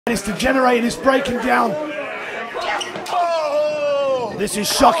It's degenerating, it's breaking down. This is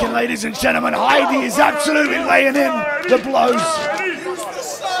shocking, ladies and gentlemen. Heidi is absolutely laying in the blows.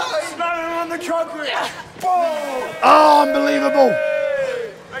 Oh, unbelievable.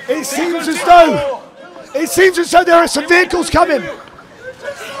 It seems as though there are some vehicles coming.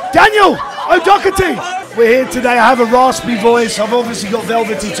 Daniel O'Doherty. We're here today. I have a raspy voice. I've obviously got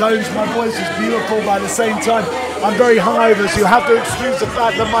velvety tones. My voice is beautiful, but at the same time, I'm very hungover, so you'll have to excuse the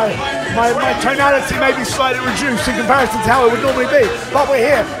fact that my tonality may be slightly reduced in comparison to how it would normally be. But we're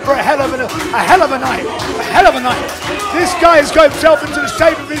here for a hell of a night. A hell of a night. This guy has got himself into the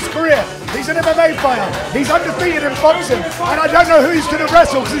shape of his career. He's an MMA fighter. He's undefeated in boxing. And I don't know who he's going to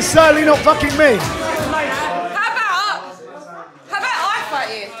wrestle, because it's certainly not fucking me.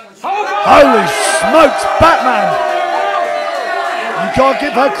 Holy smokes, Batman! You can't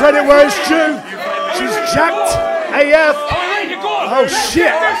give her credit where it's due. She's jacked AF. Oh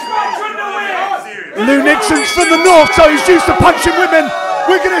shit! Lou Nixon's from the north, so he's used to punching women.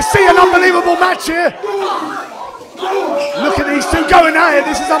 We're going to see an unbelievable match here. Look at these two going at it.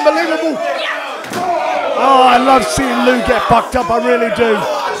 This is unbelievable. Oh, I love seeing Lou get fucked up. I really do.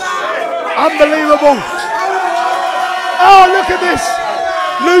 Unbelievable. Oh, look at this.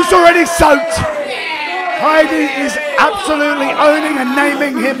 Lou's already soaked. Heidi is absolutely owning and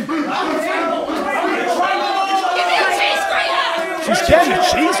naming him. She's getting a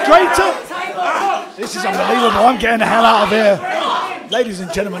cheese grater. This is unbelievable. I'm getting the hell out of here. Ladies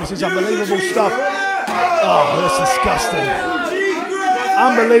and gentlemen, this is unbelievable stuff. Oh, that's disgusting.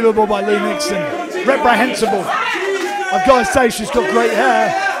 Unbelievable by Lou Nixon. Reprehensible. I've got to say, she's got great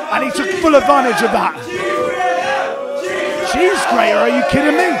hair, and he took full advantage of that. Cheese grater, are you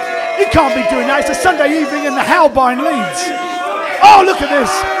kidding me? You can't be doing that. It's a Sunday evening in the Howl bar in Leeds. Oh, look at this.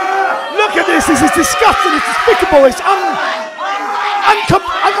 Look at this. This is disgusting. It's despicable. It's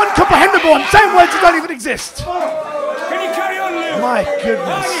uncomprehendable. I'm saying words that don't even exist. Can you carry on, Lou? My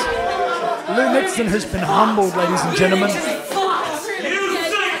goodness. Lou Nixon has been humbled, ladies and gentlemen.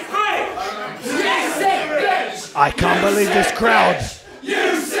 I can't believe this crowd.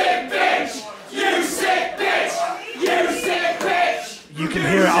 You can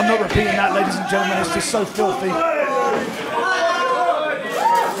hear it. I'm not repeating that, ladies and gentlemen. It's just so filthy.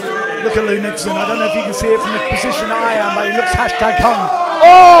 Look at Lou Nixon. I don't know if you can see it from the position that I am, but he looks #hung.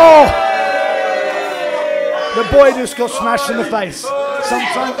 Oh! The boy just got smashed in the face.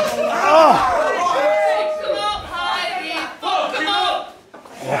 Sometimes. Oh!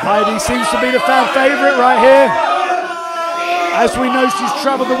 Well, Heidi seems to be the fan favourite right here. As we know, she's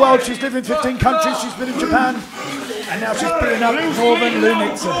travelled the world. She's lived in 15 countries. She's been in Japan. And now she's putting up Northern Lou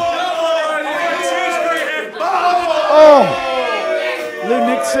Nixon. Oh! Lou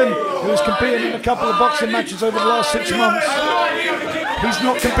Nixon, who has competed in a couple of boxing matches over the last 6 months. He's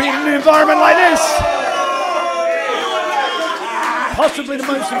not competing in an environment like this. Possibly the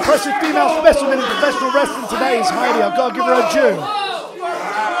most impressive female specimen in professional wrestling today is Heidi. I've got to give her a due.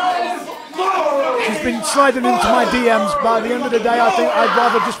 She's been sliding into my DMs, but at the end of the day, I think I'd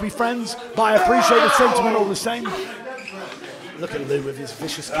rather just be friends, but I appreciate the sentiment all the same. Look at Lou with his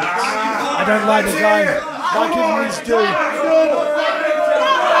vicious kicks. I don't like the guy. Like him his due.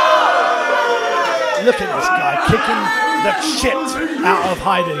 Look at this guy kicking the shit out of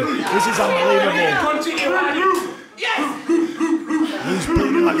Heidi. This is unbelievable. Lou's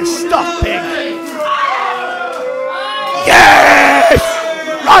bleeding like a stuffed pig. Yes!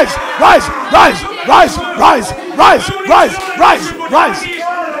 Rise! Rise! Rise! Rise! Rise! Rise! Rise! Rise! Rise!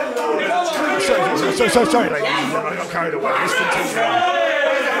 So sorry, ladies and gentlemen, I got carried away. Let's continue on.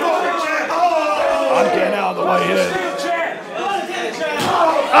 I'm getting out of the way here.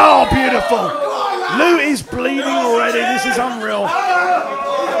 Oh, beautiful. Lou is bleeding already. This is unreal.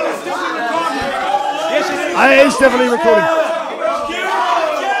 It's definitely recording.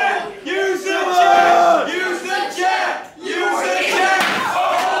 Use the chair! Use the chair! Use the chair!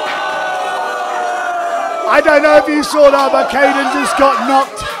 I don't know if you saw that, but Caden just got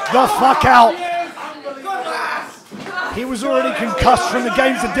knocked the fuck out. He was already concussed from the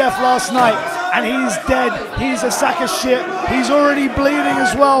games of death last night, and he's dead. He's a sack of shit. He's already bleeding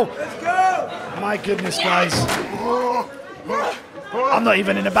as well. My goodness, guys. I'm not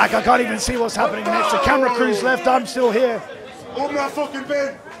even in the back. I can't even see what's happening next. The camera crew's left. I'm still here. On my fucking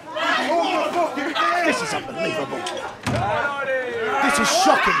bed. On my fucking bed. This is unbelievable. This is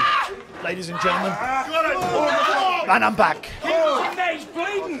shocking, ladies and gentlemen. And I'm back. He's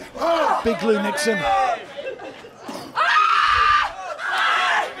bleeding. Big Lou Nixon.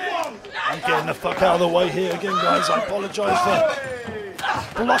 I'm getting the fuck out of the way here again, guys. I apologise for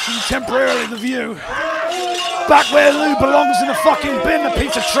blocking temporarily the view. Back where Lou belongs in the fucking bin, the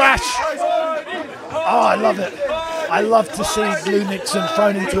piece of trash. Oh, I love it. I love to see Lou Nixon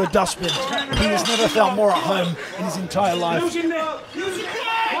thrown into a dustbin. He has never felt more at home in his entire life. You've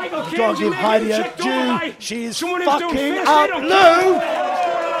got to give Heidi a due. She is fucking up Lou.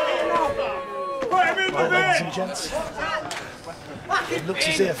 Right, ladies and gents. It looks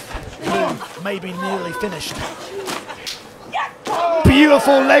as if Lou may be nearly finished.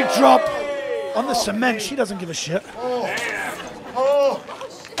 Beautiful leg drop on the cement. She doesn't give a shit.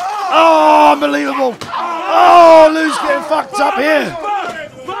 Oh, unbelievable. Oh, Lou's getting fucked up here.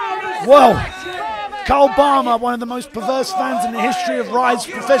 Well, Cole Barmer, one of the most perverse fans in the history of Rise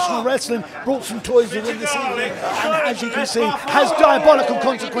professional wrestling, brought some toys with him this evening, and as you can see, has diabolical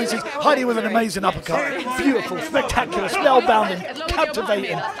consequences. Heidi with an amazing uppercut. Beautiful, spectacular, spellbounding,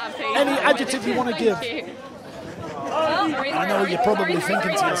 captivating. Any adjective you want to give. I know you're probably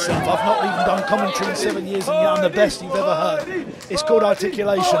thinking to yourself, I've not even done commentary in 7 years and yet I'm the best you've ever heard. It's called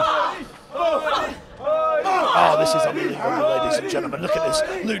articulation. Oh, this is unbelievable, ladies and gentlemen. Look at this.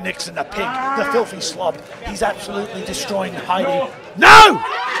 Lou Nixon, the pig, the filthy slob. He's absolutely destroying Heidi. No!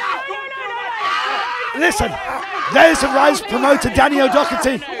 Listen, there's a Rise promoter, Danny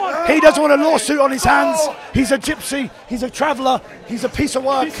O'Doherty. He doesn't want a lawsuit on his hands. He's a gypsy, he's a traveller, he's a piece of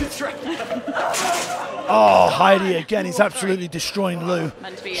work. Oh, Heidi again, he's absolutely destroying Lou.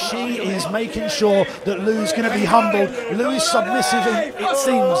 She is making sure that Lou's going to be humbled. Lou is submissive, it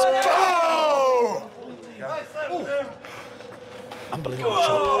seems. Unbelievable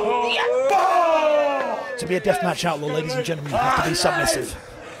shot. To be a deathmatch outlaw, ladies and gentlemen, you have to be submissive.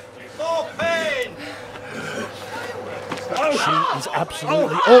 She is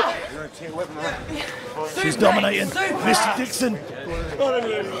absolutely... Oh! She's dominating. Mr. Nixon.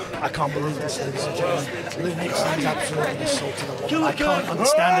 I can't believe this, ladies and gentlemen. Lou Nixon is absolutely assaulting a woman. I can't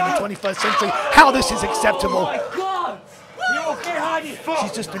understand in the 21st century how this is acceptable.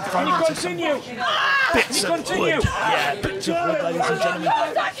 She's just been thrown into some bits of wood. Yeah, bits of wood, ladies and gentlemen.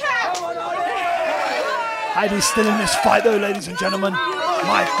 Heidi's still in this fight though, ladies and gentlemen.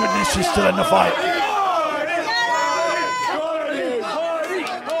 My goodness, she's still in the fight.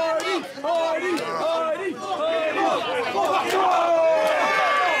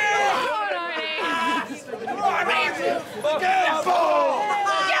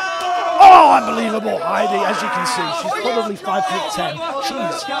 Oh, unbelievable. Heidi, as you can see, she's probably 5'10".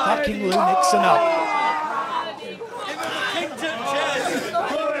 She's fucking Lou Nixon up.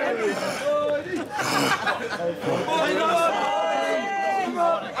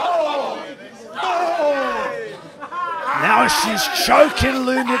 Now she's choking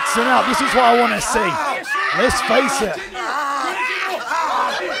Lou Nixon out. This is what I want to see. Let's face it.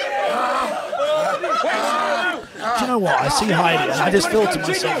 Do you know what? I see Heidi and I just feel to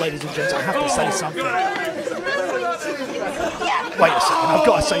myself, ladies and gents, I have to say something. Wait a second, I've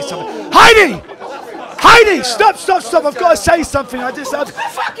got to say something. Heidi! Heidi! Stop, stop, stop. I've got to say something. I'm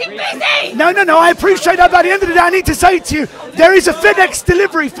fucking busy! No, I appreciate that. By the end of the day, I need to say to you, there is a FedEx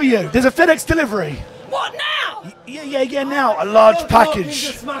delivery for you. There's a FedEx delivery. What now? Yeah, now. A large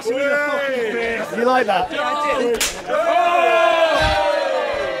package. You like that?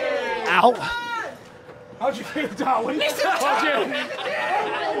 Ow. How'd you feel, Darwin? Listen, How'd you?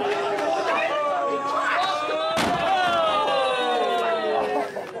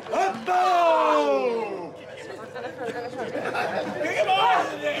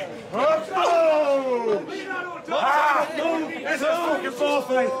 That's a fucking ball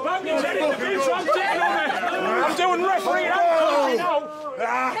fight. I'm doing referee now.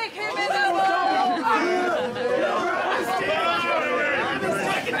 Take him in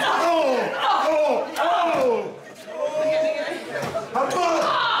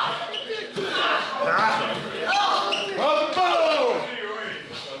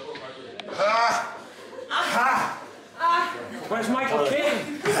Where's Michael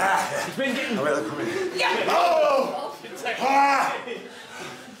King? He's been getting...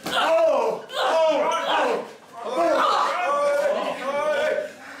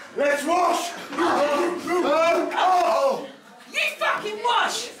 Let's wash! You fucking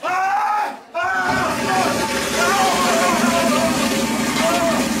wash!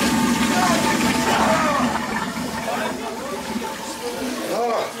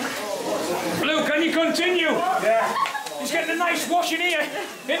 Blue, can you continue? Yeah. He's getting a nice wash in here,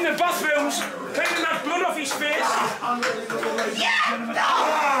 in the bathrooms, taking that blood off his face.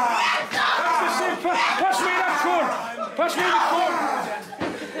 Pass me that corn. Pass me the corn.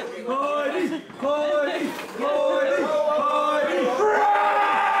 Heidi.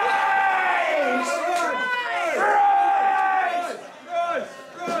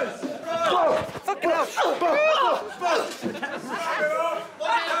 Fucking hell!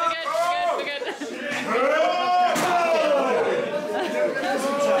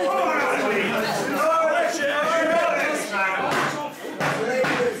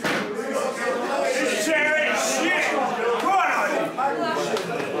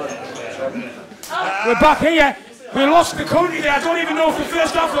 We're back here. We lost the country there. I don't even know if the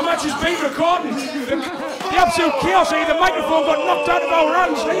first half of the match has been recording. The absolute chaos here. The microphone got knocked out of our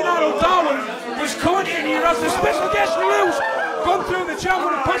hands. Leonardo Darwin was commentating here as the special guest news. Gone through the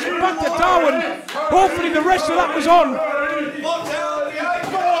channel and passed it back to Darwin. Hopefully the rest of that was on.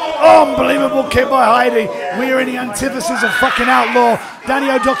 Unbelievable kick by Heidi. We are in the antithesis of fucking outlaw.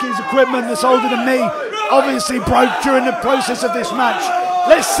 Danny O'Doherty's equipment that's older than me obviously broke during the process of this match.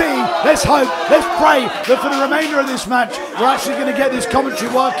 Let's see, let's hope, let's pray that for the remainder of this match we're actually going to get this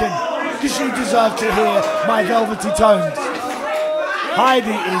commentary working, because you deserve to hear my velvety tones. Heidi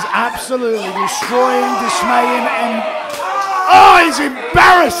is absolutely destroying, dismaying, and oh, he's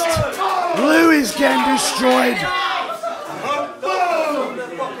embarrassed. Lou is getting destroyed.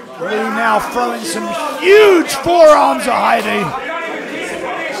 Lou now throwing some huge forearms at Heidi.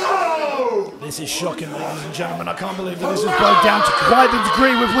 This is shocking, ladies and gentlemen. I can't believe that this has broke down to quite the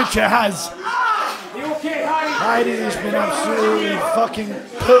degree with which it has. Heidi has been absolutely fucking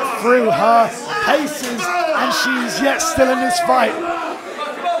put through her paces, and she's yet still in this fight.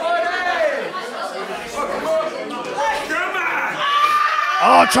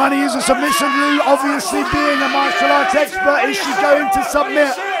 Oh, trying to use a submission. Lou, obviously being a martial arts expert, is she going to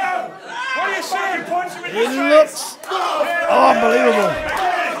submit? It looks unbelievable.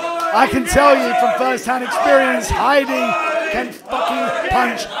 I can tell you from first-hand experience, Heidi can fucking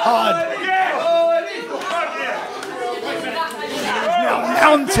punch hard. She's now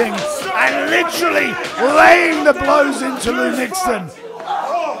mounting and literally laying the blows into Lou Nixon.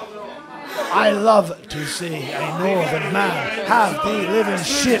 I love to see a northern man have the living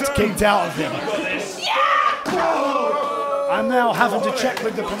shit kicked out of him. I'm now having to check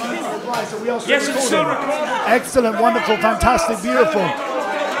with the promoter. We also yes, it's still recording. Excellent, wonderful, fantastic, beautiful.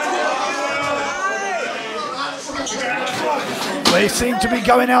 They seem to be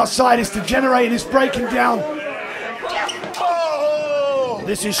going outside. It's degenerating, it's breaking down.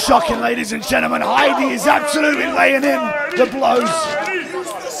 This is shocking, ladies and gentlemen. Heidi is absolutely laying in the blows.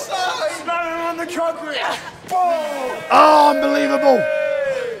 Oh, unbelievable.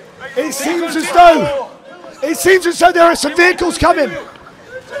 It seems as though there are some vehicles coming.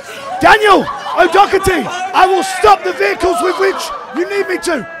 Daniel O'Doherty, I will stop the vehicles with which you need me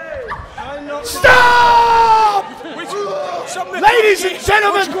to. Stop! Ladies and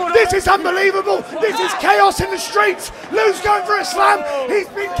gentlemen, this is unbelievable. This is chaos in the streets. Lou's going for a slam. He's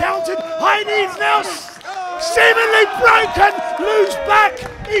been counted. Heidi is now seemingly broken. Lou's back.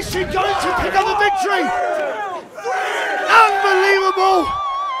 Is she going to pick up the victory? Unbelievable.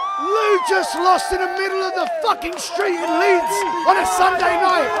 Lou just lost in the middle of the fucking street in Leeds on a Sunday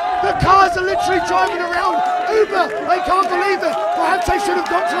night. The cars are literally driving around. Uber, they can't believe it. Perhaps they should have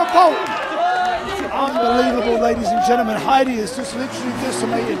gone to a bolt. Unbelievable, ladies and gentlemen. Heidi is just literally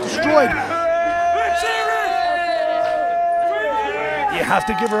decimated, destroyed. You have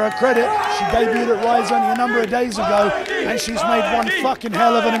to give her a credit. She debuted at Rise only a number of days ago, and she's made one fucking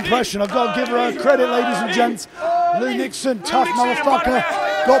hell of an impression. I've got to give her a credit, ladies and gents. Lou Nixon, tough motherfucker,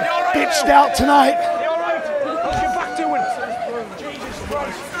 got bitched out tonight.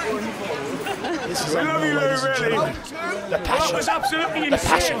 This is unreal, ladies and gentlemen. The passion. The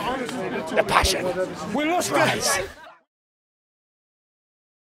passion. The passion. We lost Rise.